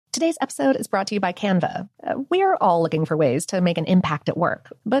Today's episode is brought to you by Canva. We're all looking for ways to make an impact at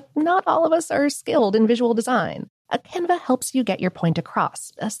work, but not all of us are skilled in visual design. Canva helps you get your point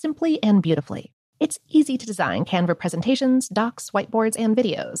across, simply and beautifully. It's easy to design Canva presentations, docs, whiteboards, and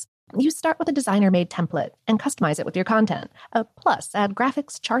videos. You start with a designer-made template and customize it with your content. Plus, add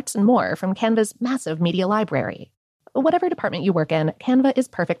graphics, charts, and more from Canva's massive media library. Whatever department you work in, Canva is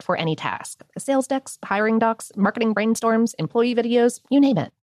perfect for any task. Sales decks, hiring docs, marketing brainstorms, employee videos, you name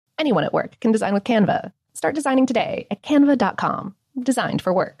it. Anyone at work can design with Canva. Start designing today at canva.com. Designed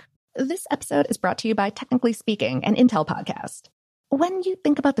for work. This episode is brought to you by Technically Speaking, an Intel podcast. When you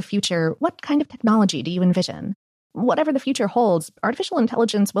think about the future, what kind of technology do you envision? Whatever the future holds, artificial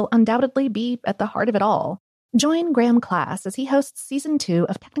intelligence will undoubtedly be at the heart of it all. Join Graham Class as he hosts Season 2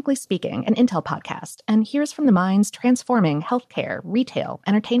 of Technically Speaking, an Intel podcast, and hears from the minds transforming healthcare, retail,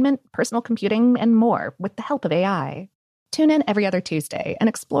 entertainment, personal computing, and more with the help of AI. Tune in every other Tuesday and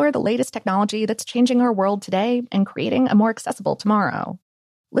explore the latest technology that's changing our world today and creating a more accessible tomorrow.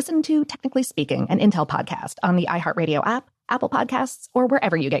 Listen to Technically Speaking, an Intel podcast on the iHeartRadio app, Apple Podcasts, or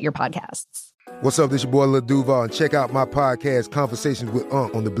wherever you get your podcasts. What's up, this your boy Lil Duval, and check out my podcast, Conversations with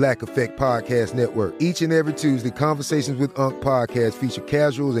Unc, on the Black Effect Podcast Network. Each and every Tuesday, Conversations with Unc podcast feature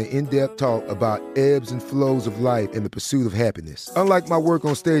casual and in-depth talk about ebbs and flows of life and the pursuit of happiness. Unlike my work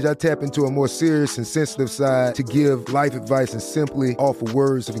on stage, I tap into a more serious and sensitive side to give life advice and simply offer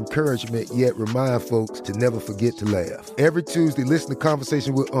words of encouragement, yet remind folks to never forget to laugh. Every Tuesday, listen to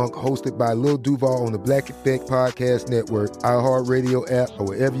Conversation with Unc, hosted by Lil Duval on the Black Effect Podcast Network, iHeartRadio app, or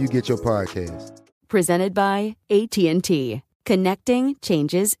wherever you get your podcasts. Presented by AT&T. Connecting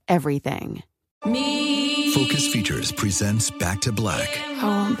changes everything. Focus Features presents Back to Black. I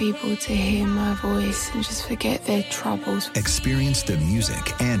want people to hear my voice and just forget their troubles. Experience the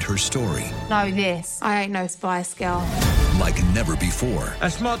music and her story. Know this, I ain't no Spice Girl. Like never before.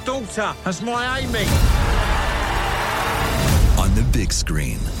 That's my daughter. That's my Amy. On the big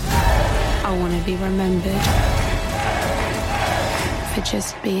screen. I want to be remembered for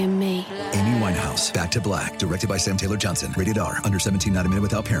just being me. Amy Winehouse, Back to Black, directed by Sam Taylor Johnson. Rated R, under 17, not a minute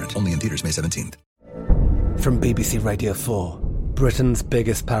without parent. Only in theaters May 17th. From BBC Radio 4, Britain's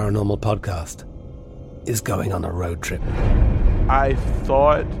biggest paranormal podcast is going on a road trip. I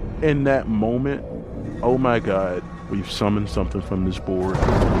thought in that moment, oh my God, we've summoned something from this board.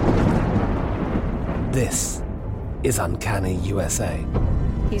 This is Uncanny USA.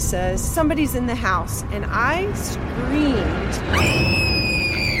 He says, somebody's in the house, and I screamed.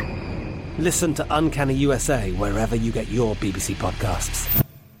 Listen to Uncanny USA wherever you get your BBC podcasts,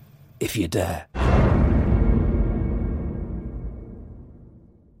 if you dare.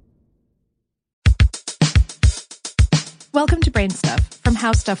 Welcome to Brain Stuff from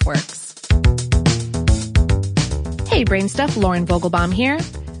How Stuff Works. Hey, Brain Stuff, Lauren Vogelbaum here.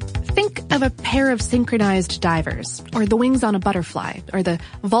 Think of a pair of synchronized divers, or the wings on a butterfly, or the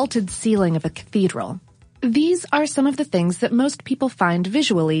vaulted ceiling of a cathedral. These are some of the things that most people find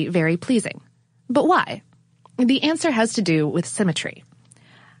visually very pleasing. But why? The answer has to do with symmetry.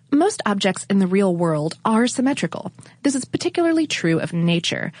 Most objects in the real world are symmetrical. This is particularly true of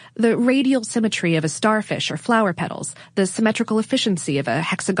nature. The radial symmetry of a starfish or flower petals, the symmetrical efficiency of a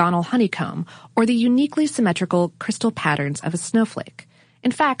hexagonal honeycomb, or the uniquely symmetrical crystal patterns of a snowflake.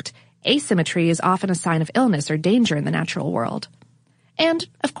 In fact, asymmetry is often a sign of illness or danger in the natural world. And,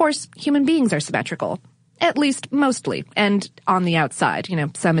 of course, human beings are symmetrical. At least mostly, and on the outside.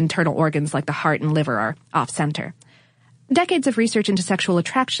 Some internal organs like the heart and liver are off-center. Decades of research into sexual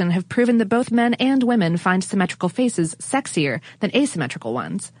attraction have proven that both men and women find symmetrical faces sexier than asymmetrical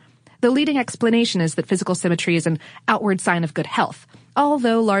ones. The leading explanation is that physical symmetry is an outward sign of good health,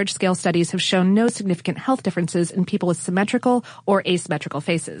 although large-scale studies have shown no significant health differences in people with symmetrical or asymmetrical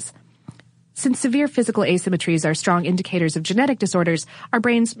faces. Since severe physical asymmetries are strong indicators of genetic disorders, our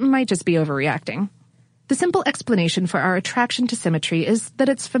brains might just be overreacting. The simple explanation for our attraction to symmetry is that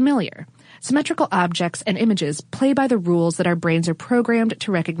it's familiar. Symmetrical objects and images play by the rules that our brains are programmed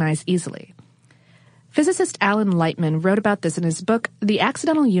to recognize easily. Physicist Alan Lightman wrote about this in his book, The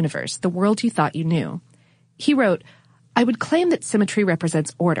Accidental Universe, The World You Thought You Knew. He wrote, I would claim that symmetry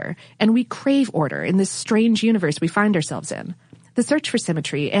represents order, and we crave order in this strange universe we find ourselves in. The search for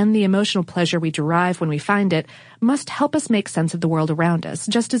symmetry and the emotional pleasure we derive when we find it must help us make sense of the world around us,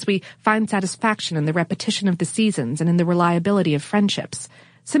 just as we find satisfaction in the repetition of the seasons and in the reliability of friendships.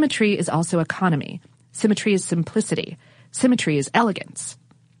 Symmetry is also economy. Symmetry is simplicity. Symmetry is elegance.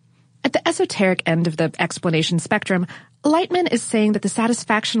 At the esoteric end of the explanation spectrum, Lightman is saying that the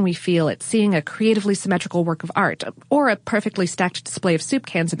satisfaction we feel at seeing a creatively symmetrical work of art or a perfectly stacked display of soup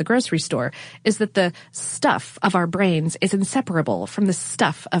cans in the grocery store is that the stuff of our brains is inseparable from the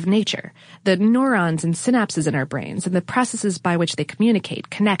stuff of nature. The neurons and synapses in our brains and the processes by which they communicate,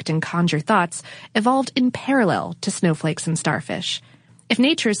 connect, and conjure thoughts evolved in parallel to snowflakes and starfish. If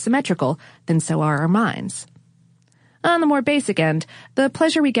nature is symmetrical, then so are our minds. On the more basic end, the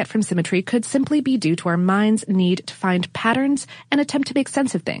pleasure we get from symmetry could simply be due to our mind's need to find patterns and attempt to make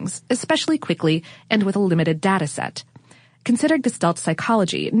sense of things, especially quickly and with a limited data set. Consider Gestalt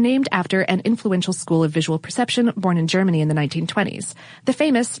psychology, named after an influential school of visual perception born in Germany in the 1920s. The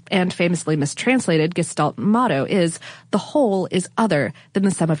famous and famously mistranslated Gestalt motto is, "The whole is other than the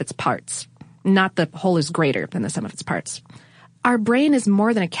sum of its parts." Not the whole is greater than the sum of its parts. Our brain is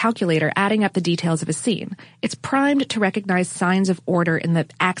more than a calculator adding up the details of a scene. It's primed to recognize signs of order in the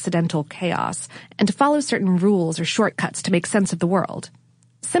accidental chaos and to follow certain rules or shortcuts to make sense of the world.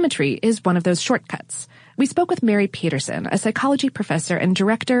 Symmetry is one of those shortcuts. We spoke with Mary Peterson, a psychology professor and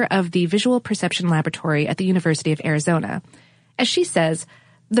director of the Visual Perception Laboratory at the University of Arizona. As she says,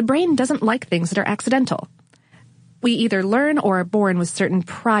 the brain doesn't like things that are accidental. We either learn or are born with certain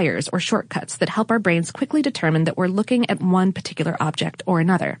priors or shortcuts that help our brains quickly determine that we're looking at one particular object or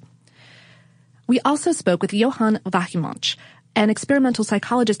another. We also spoke with Johan Wachimont, an experimental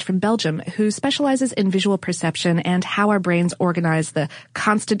psychologist from Belgium who specializes in visual perception and how our brains organize the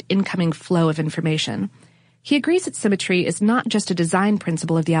constant incoming flow of information. He agrees that symmetry is not just a design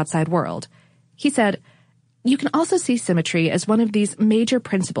principle of the outside world. He said, "You can also see symmetry as one of these major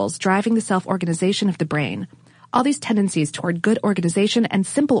principles driving the self-organization of the brain. All these tendencies toward good organization and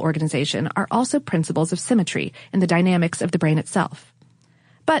simple organization are also principles of symmetry in the dynamics of the brain itself."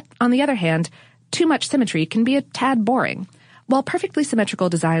 But, on the other hand, too much symmetry can be a tad boring. While perfectly symmetrical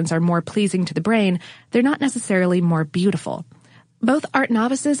designs are more pleasing to the brain, they're not necessarily more beautiful. Both art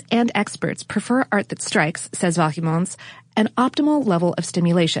novices and experts prefer art that strikes, says Wachimont, an optimal level of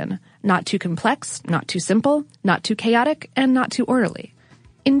stimulation. Not too complex, not too simple, not too chaotic, and not too orderly.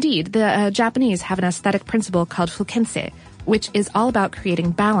 Indeed, the Japanese have an aesthetic principle called fukense, which is all about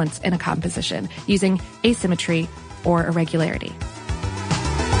creating balance in a composition using asymmetry or irregularity.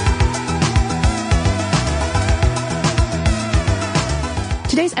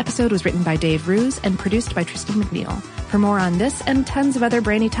 Today's episode was written by Dave Roos and produced by Tristan McNeil. For more on this and tons of other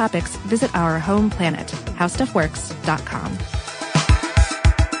brainy topics, visit our home planet, howstuffworks.com.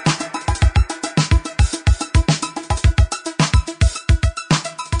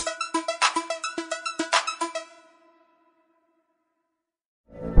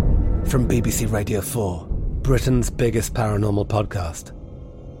 From BBC Radio 4, Britain's biggest paranormal podcast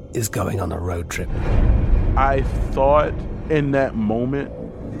is going on a road trip. I thought in that moment,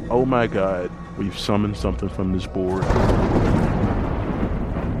 oh my God, we've summoned something from this board.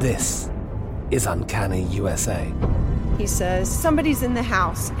 This is Uncanny USA. He says, somebody's in the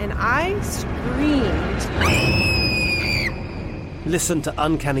house, and I screamed. Listen to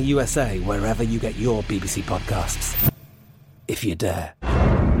Uncanny USA wherever you get your BBC podcasts, if you dare.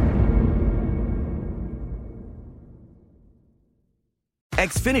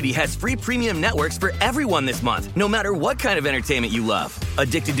 Xfinity has free premium networks for everyone this month, no matter what kind of entertainment you love.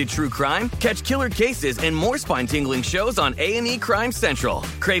 Addicted to true crime? Catch killer cases and more spine-tingling shows on A&E Crime Central.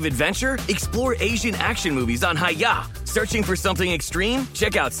 Crave adventure? Explore Asian action movies on Hi-YAH. Searching for something extreme?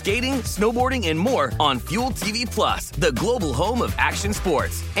 Check out skating, snowboarding, and more on Fuel TV Plus, the global home of action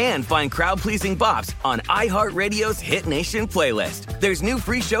sports. And find crowd-pleasing bops on iHeartRadio's Hit Nation playlist. There's new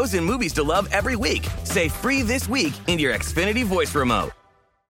free shows and movies to love every week. Say free this week in your Xfinity voice remote.